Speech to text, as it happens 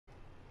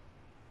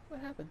What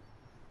happened?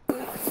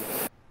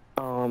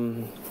 I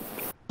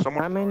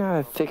may not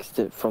have fixed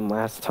it from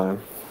last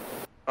time.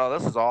 Oh,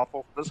 this is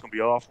awful. This is gonna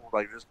be awful.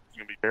 Like, this is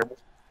gonna be terrible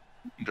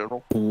in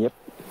general. Yep.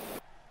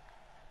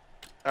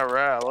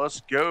 Alright,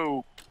 let's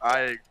go.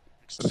 I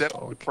accept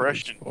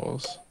depression.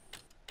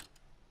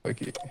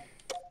 Okay.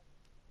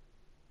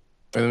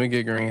 Wait, let me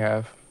get green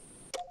half.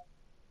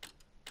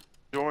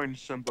 Join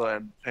Simba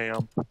and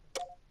Pam.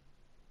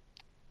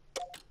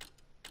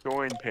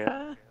 Join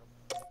Pam.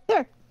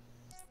 There.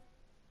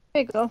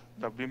 There you go.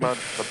 That'll be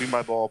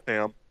my ball,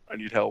 Pam. I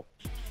need help.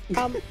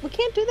 We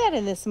can't do that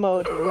in this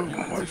mode.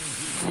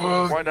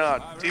 Why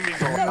not? Teaming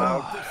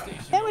allowed.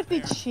 That would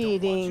be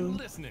cheating.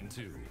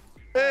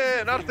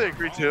 Eh, not if they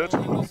agree to it.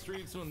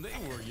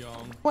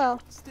 Well,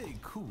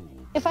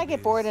 if I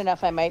get bored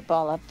enough, I might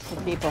ball up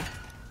with people.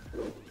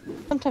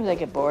 Sometimes I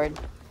get bored.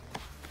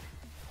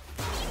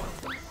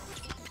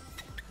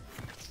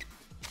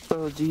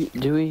 So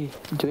do we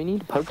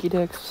need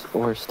Pokédex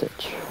or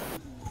Stitch?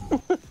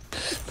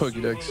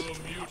 Pokédex.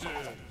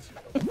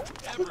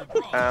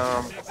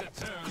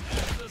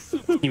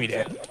 Give me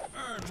that.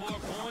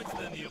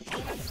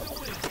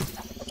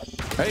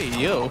 Hey,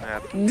 yo.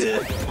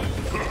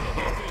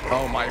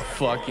 Oh my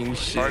fucking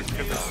shit. She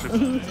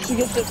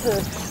gets it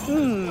first.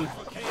 In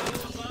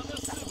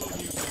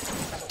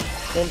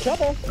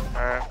trouble.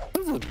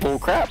 This is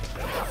bullcrap.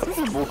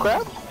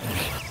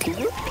 Excuse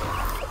me?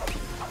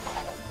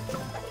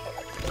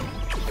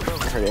 I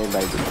don't hurt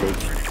anybody with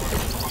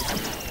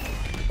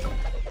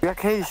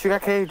cage. You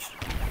got cage.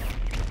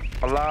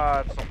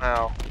 Alive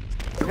somehow.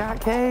 You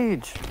got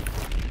cage.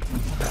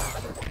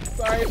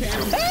 Sorry,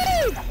 Pam.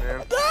 Hey!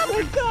 Oh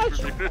my gosh!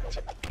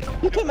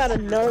 You came out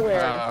of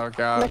nowhere. Oh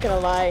god. I'm not gonna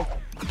lie.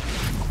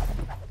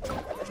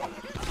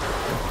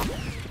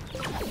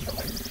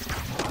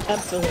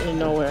 Absolutely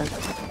nowhere.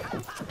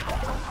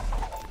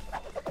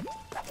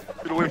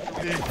 Get away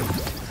from me.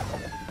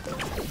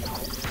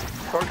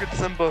 Target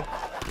Simba.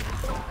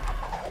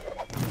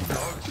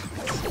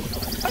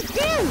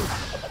 Again!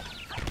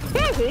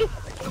 Heavy!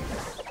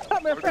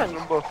 Not my friend.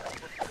 Simba.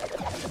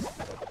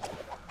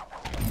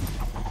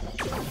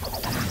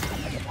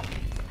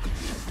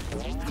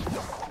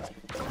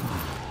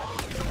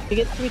 You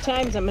get 3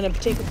 times, I'm gonna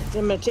take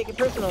it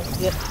personal,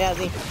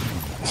 Tazzy.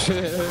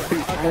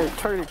 Okay,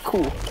 target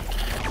cool.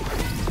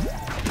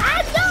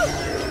 Ah, no!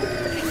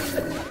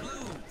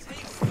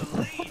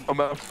 I'm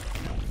out.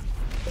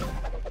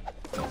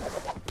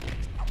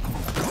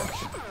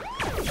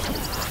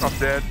 I'm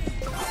dead.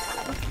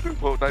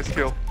 Whoa, nice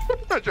kill.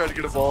 I tried to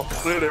get a ball.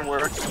 It didn't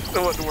work. It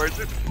wasn't worth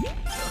it.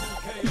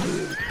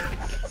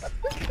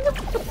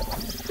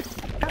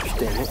 Gosh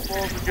dang it.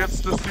 Balls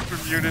against the super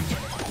mutant.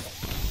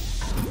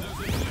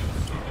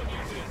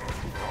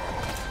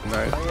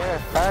 Nice. Oh yeah,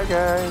 bye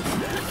guys.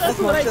 That's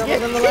what I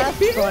get in the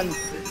last one.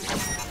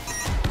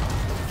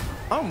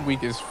 I'm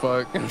weak as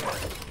fuck.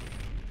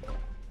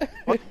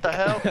 What the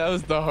hell? That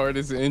was the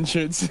hardest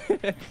entrance.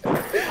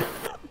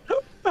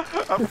 I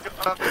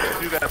forgot to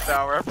do that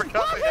power. I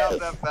forgot to have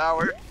that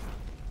power.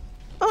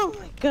 Oh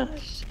my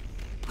gosh.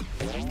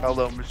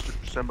 Hello, Mr.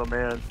 Simba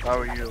man. How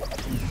are you?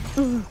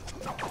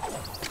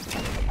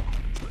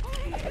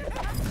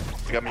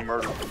 You got me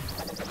murdered.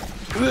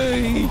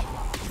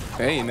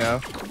 Hey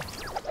now.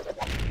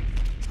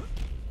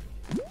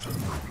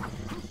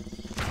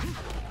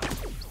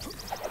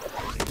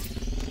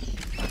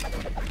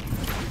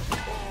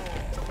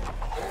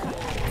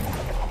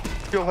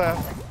 Kill half.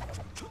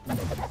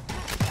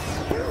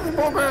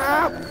 Open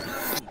up!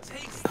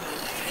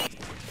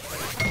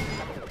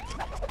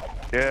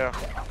 Yeah.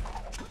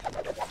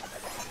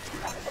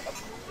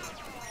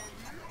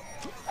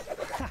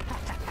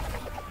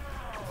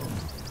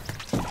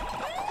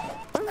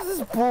 What is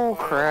this bull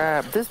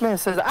crap? This man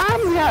says,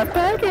 I'm got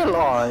packet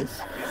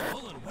laws.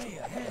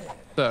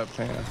 What's up,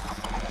 Pam?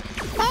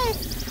 Hi.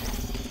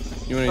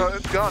 You wanna... Oh,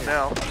 it's gone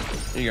now.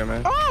 Here you go,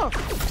 man. Oh!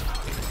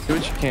 Do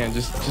what you can.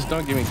 Just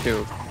don't get me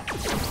killed.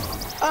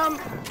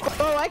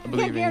 Oh, I can't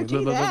Believe in you.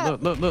 guarantee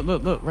that.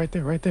 Look, right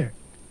there.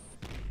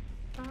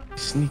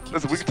 Sneaky.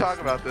 Listen, we can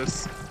talk about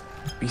this.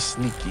 Be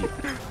sneaky.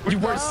 You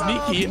weren't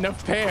sneaky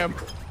enough, Pam.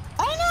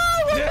 I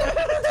know!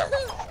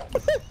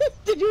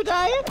 Did you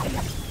die?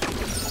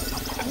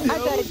 No, I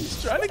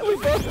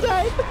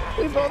died.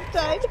 We both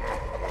died.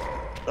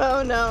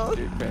 Oh no.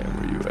 Hey, Pam,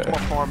 where you I at?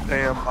 want farm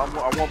Pam. I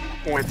want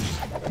points.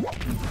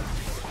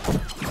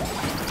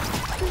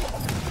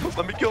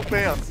 Let me kill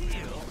Pam.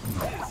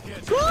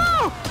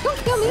 No! Don't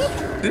kill me!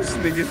 This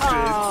nigga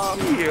Oh,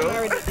 said, you're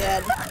already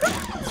dead.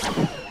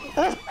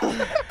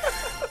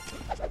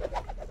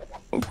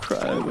 I'm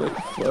crying,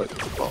 what the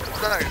fuck?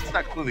 Oh, it's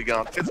not completely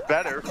gone. It's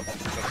better. A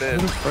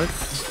bit. What the fuck?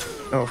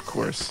 Oh, of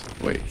course.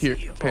 Wait, here,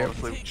 Pam.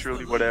 Honestly,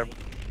 truly, whatever.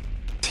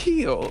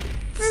 Teal.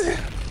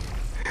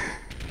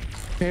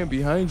 Pam,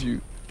 behind you.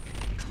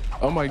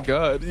 Oh my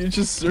god, you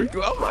just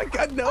circle. Oh my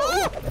god, no!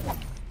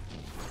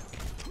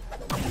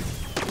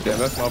 Yeah,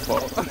 that's my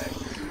fault.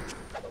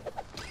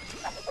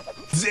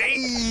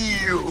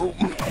 Damn!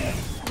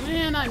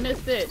 Man, I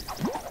missed it.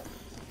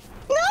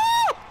 No!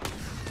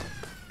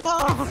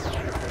 Oh.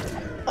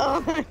 Oh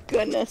my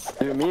goodness.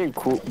 Dude, me and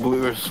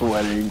Blue are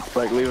sweating.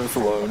 Like, leave us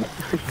alone.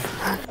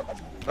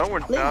 No, we're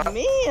Leave not.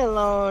 me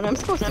alone. I'm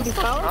supposed to be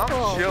powerful.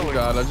 I'm chilling. Oh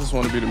God, I just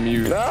want to be the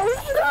mute. No!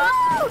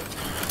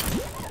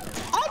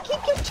 I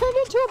keep getting turned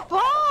into a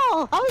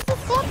ball. How is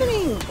this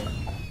happening?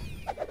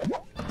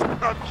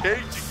 I'm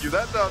caging you.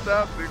 That's not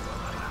happening.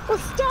 Well,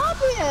 stop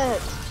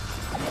it.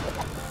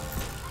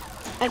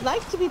 I'd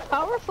like to be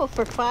powerful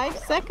for 5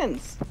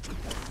 seconds.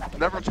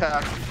 Never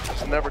attack.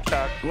 Just never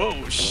attack.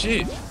 Whoa,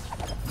 shit.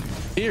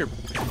 Here.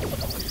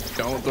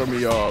 Don't throw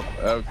me off.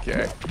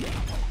 Okay.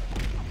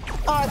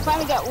 Oh, I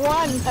finally got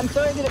one. I'm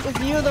sorry that it was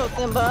you, though,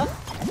 Simba.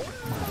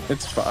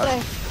 It's But I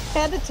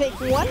fine. had to take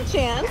one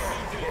chance.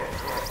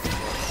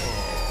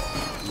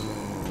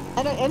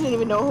 I didn't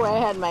even know who I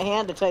had in my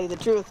hand, to tell you the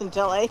truth,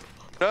 until I...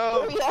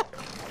 No. Yeah.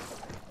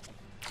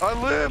 I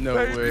live, No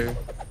baby. way.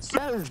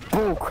 That is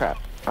bullcrap.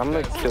 I'm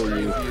gonna kill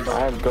you.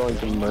 I'm going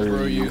to murder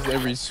Bro you. used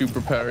every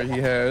superpower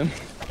he had.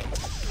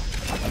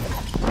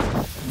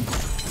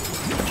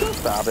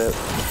 Stop it.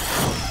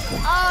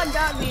 Oh,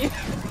 got me.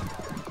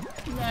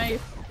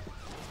 Nice.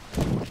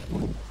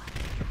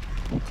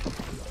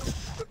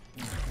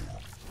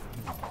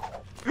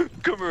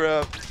 Come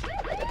around.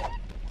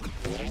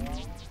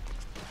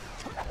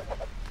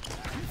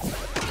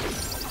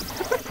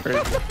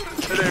 Great.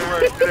 It ain't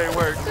work. It ain't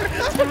work.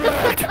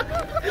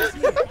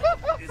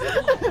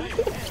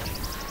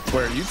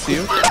 Where you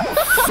too?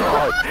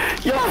 Suck.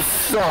 Y'all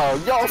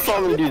suck. Y'all saw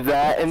me do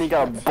that and he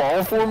got a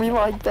ball for me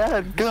like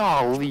that?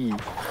 Golly.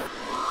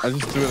 I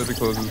just threw it at the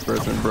closest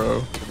person,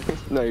 bro.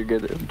 No, you're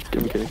good. I'm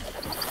kidding. Did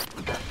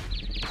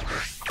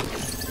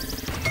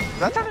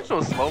that turn into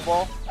a slow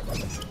ball?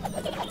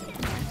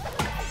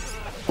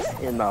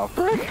 Enough.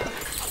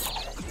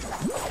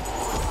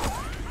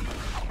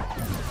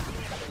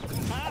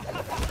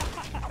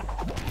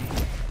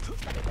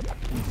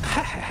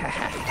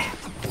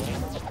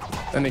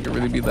 That nigga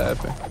really be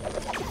laughing.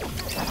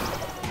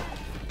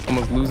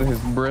 Almost losing his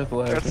breath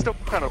That's laughing. still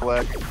kind of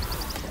lag.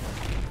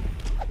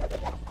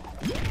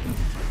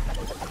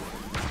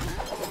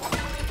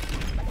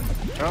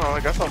 Oh,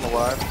 I guess I'm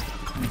alive.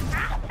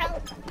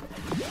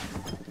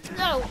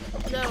 No,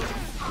 no.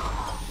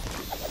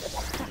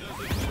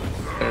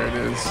 There it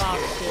is. Oh,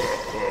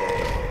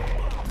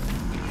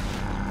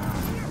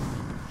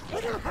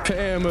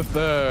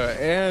 Pamitha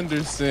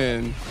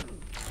Anderson.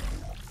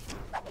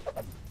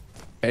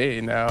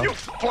 Hey now. You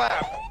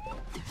flap!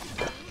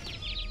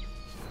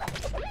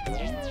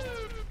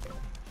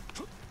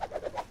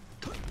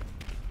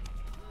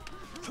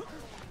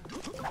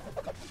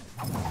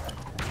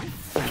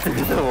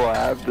 The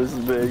laugh this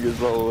big is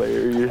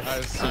hilarious.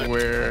 I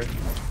swear.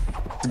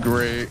 It's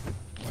great.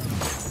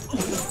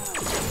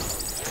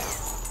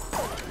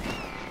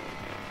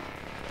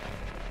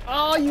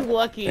 Oh, you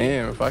lucky.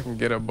 Damn, if I can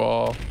get a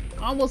ball.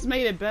 Almost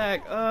made it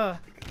back.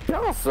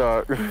 Y'all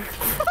suck.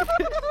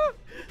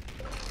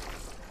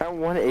 That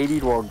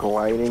 180 while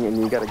gliding and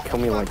you gotta kill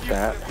me like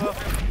that.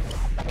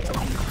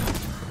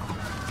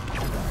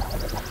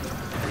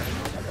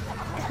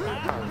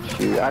 Oh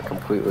shoot, I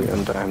completely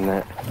untimed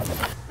that.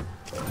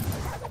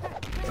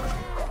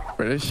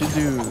 What did she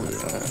do?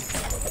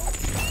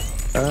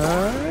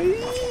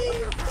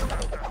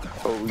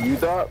 Oh, you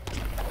thought?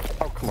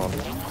 Oh, come on.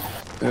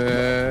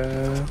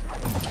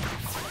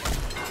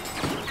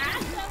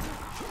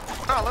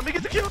 Oh, let me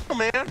get the kill,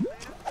 man.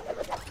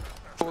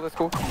 Cool, that's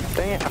cool.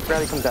 Dang it, I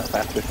forgot he comes out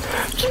faster.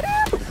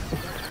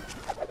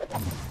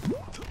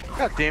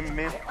 God damn it,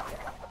 man.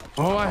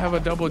 Oh, I have a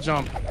double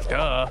jump.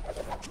 Duh.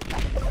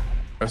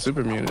 A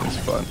super mutant is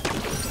fun.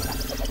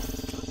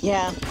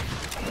 Yeah.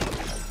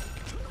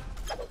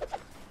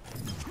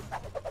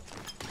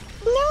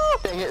 No!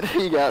 Dang it,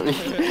 he got me.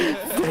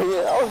 Dang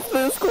it, I was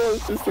this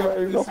close to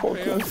surviving the whole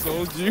Man time.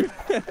 sold you.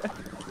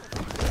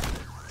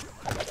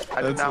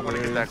 I did That's not want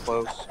to get that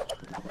close.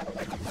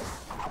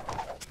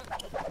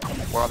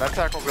 Wow, that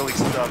tackle really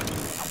stuck.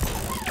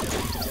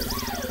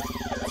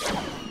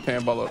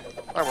 Handball up.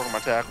 I work on my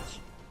tackles.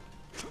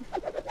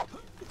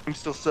 He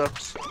still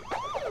sucks.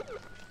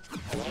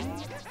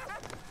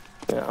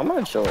 Yeah, I'm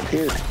gonna chill up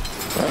here.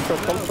 I feel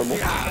comfortable.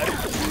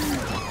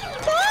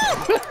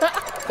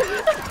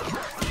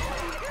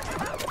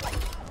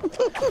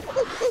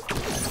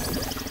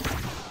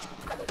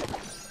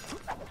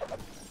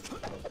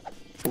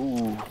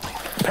 Ooh.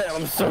 Pam,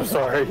 I'm so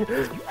sorry.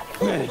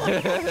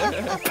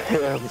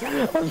 Pam,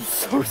 I'm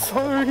so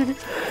sorry.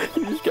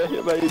 You just got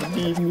hit by a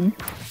demon.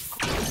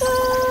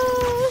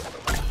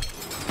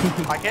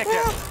 I can't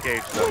get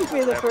engaged though. Wouldn't be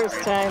the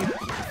first time.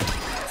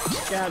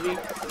 Gabby.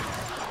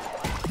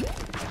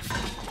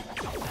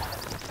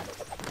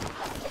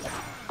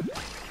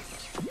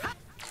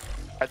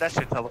 That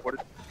shit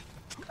teleported.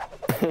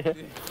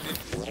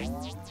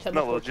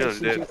 No, legit, it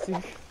did.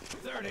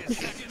 30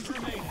 seconds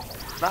remaining.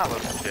 Not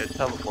legit,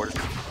 teleported.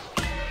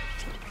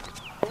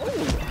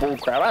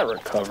 Bullcrap, I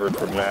recovered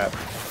from that.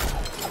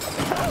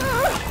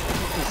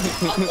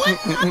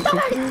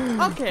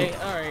 Okay,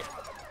 alright.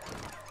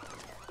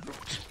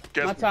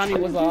 Guess My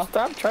timing was off.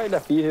 Stop trying to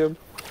feed him.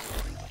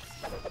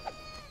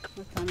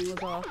 My timing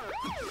was off.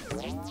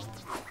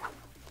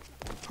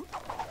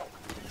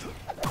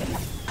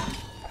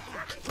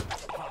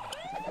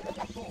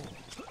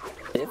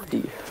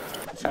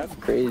 That's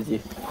crazy.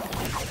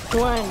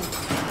 One.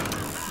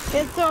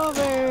 It's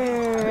over,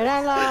 and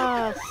I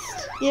lost.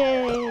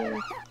 Yay!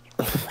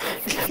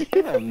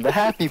 Damn, the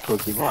happy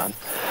Pokemon.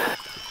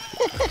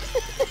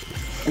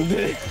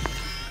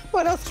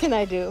 What else can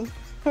I do?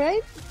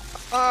 Right?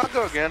 I'll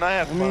go again. I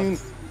have I fun. mean,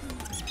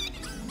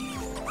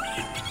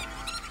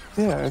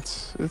 yeah,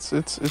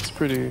 it's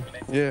pretty.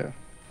 Yeah.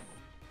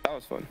 That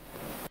was fun.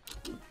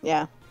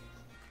 Yeah.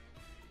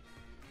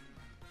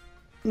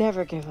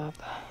 Never give up.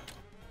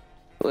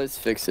 Let's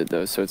fix it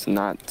though, so it's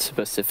not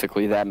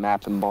specifically that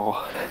map and ball.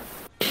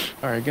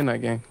 All right. Good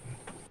night, gang.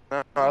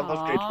 I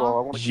love Cage Ball.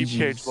 I want to keep GGs.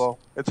 Cage Ball.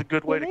 It's a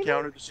good way to Maybe?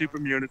 counter the Super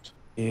Mutant.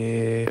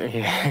 Yeah.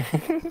 Yeah.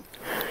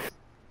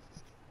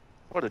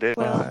 What it is.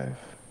 Well, 5.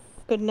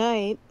 good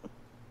night.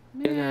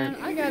 Man,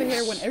 I got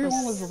here when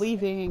everyone was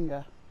leaving.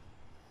 Well,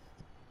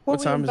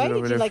 What time we is it invited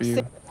over you there like for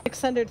you?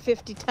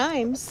 650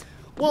 times.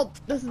 Well,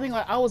 that's the thing.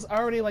 Like, I was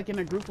already like in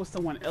a group with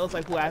someone else,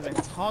 like who I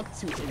haven't talked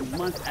to in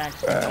months,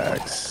 actually.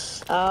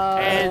 Facts. Oh.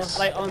 And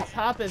like on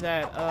top of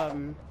that,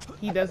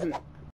 he doesn't